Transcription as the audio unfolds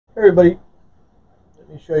Hey everybody, let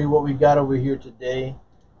me show you what we got over here today.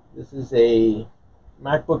 This is a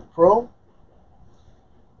MacBook Pro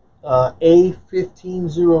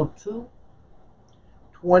A1502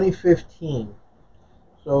 2015.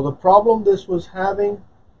 So the problem this was having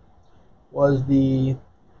was the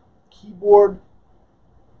keyboard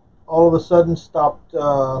all of a sudden stopped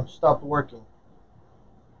working.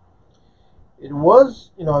 It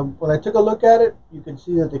was, when I took a look at it, you can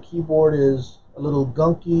see that the keyboard is a little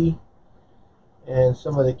gunky and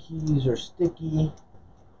some of the keys are sticky.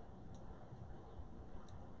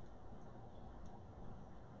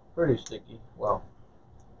 Pretty sticky. Wow.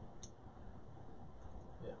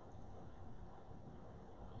 Yeah.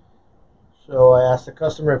 So I asked the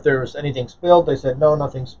customer if there was anything spilled. They said no,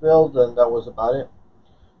 nothing spilled, and that was about it.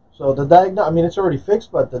 So it's already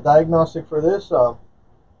fixed, but the diagnostic for this,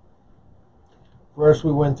 first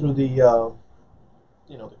we went through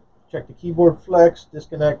check the keyboard flex,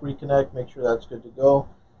 disconnect, reconnect, make sure that's good to go.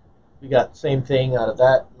 We got the same thing out of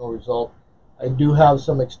that, no result. I do have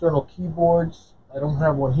some external keyboards. I don't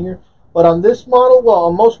have one here. But on this model, well,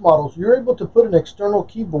 on most models, you're able to put an external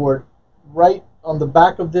keyboard right on the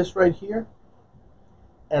back of this right here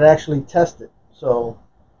and actually test it. So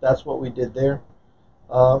that's what we did there.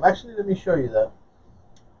 Actually, let me show you that.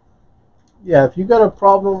 Yeah, if you got a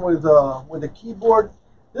problem with a keyboard,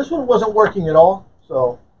 this one wasn't working at all,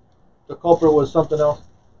 so the culprit was something else.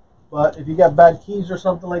 But if you got bad keys or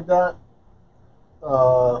something like that,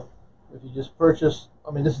 if you just purchase,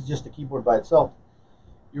 this is just the keyboard by itself,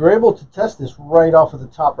 you're able to test this right off of the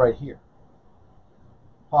top right here.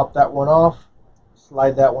 Pop that one off,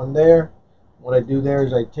 slide that one there. What I do there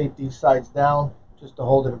is I tape these sides down just to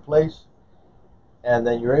hold it in place, and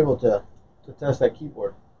then you're able to test that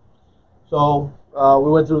keyboard. So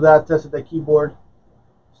we went through that, tested that keyboard,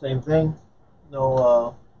 same thing,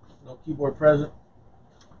 no keyboard present.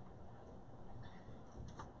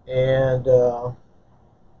 And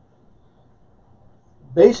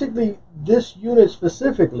basically this unit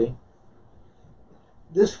specifically,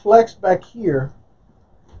 this flex back here,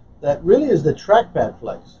 that really is the trackpad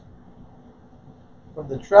flex. From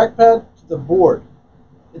the trackpad to the board,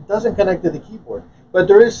 it doesn't connect to the keyboard. But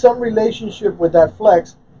there is some relationship with that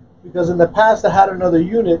flex, because in the past I had another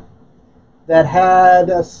unit that had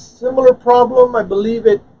a similar problem. I believe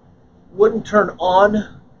it wouldn't turn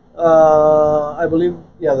on. I believe,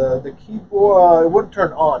 yeah, the keyboard, it wouldn't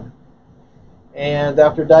turn on. And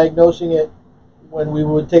after diagnosing it, when we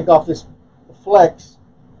would take off this flex,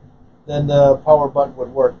 then the power button would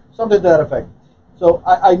work. Something to that effect. So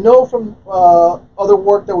I know from other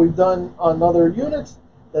work that we've done on other units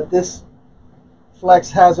that this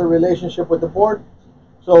flex has a relationship with the board.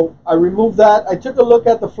 So I removed that. I took a look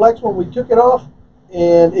at the flex when we took it off,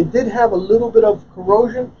 and it did have a little bit of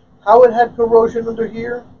corrosion. How it had corrosion under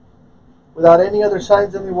here without any other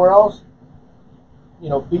signs anywhere else,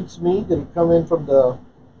 beats me. Did it come in from the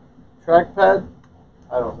trackpad?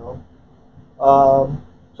 I don't know.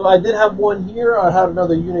 So I did have one here. I had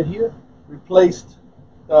another unit here. Replaced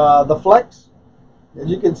the flex. As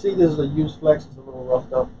you can see, this is a used flex. It's a little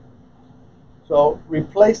roughed up. So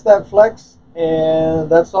replace that flex, and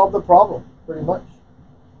that solved the problem pretty much.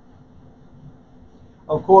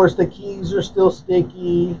 Of course, the keys are still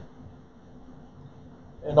sticky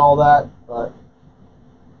and all that, but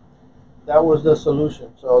that was the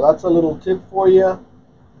solution. So that's a little tip for you.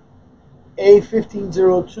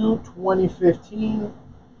 A1502 2015.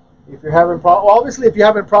 If you're having problems, obviously, if you're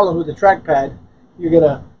having problems with the trackpad, you're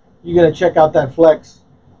gonna check out that flex,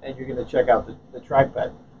 and you're gonna check out the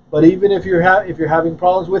trackpad. But even if you're having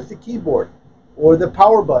problems with the keyboard or the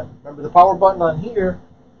power button, remember the power button on here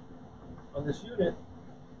on this unit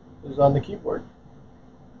is on the keyboard.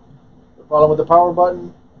 The problem with the power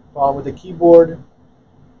button, problem with the keyboard.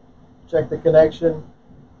 Check the connection.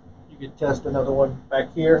 You can test another one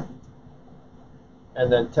back here,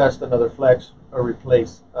 and then test another flex or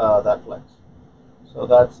replace that flex. So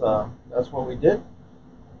that's what we did,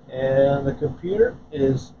 and the computer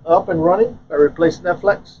is up and running by replacing that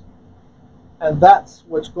flex. And that's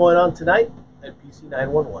what's going on tonight at PC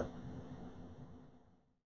 911.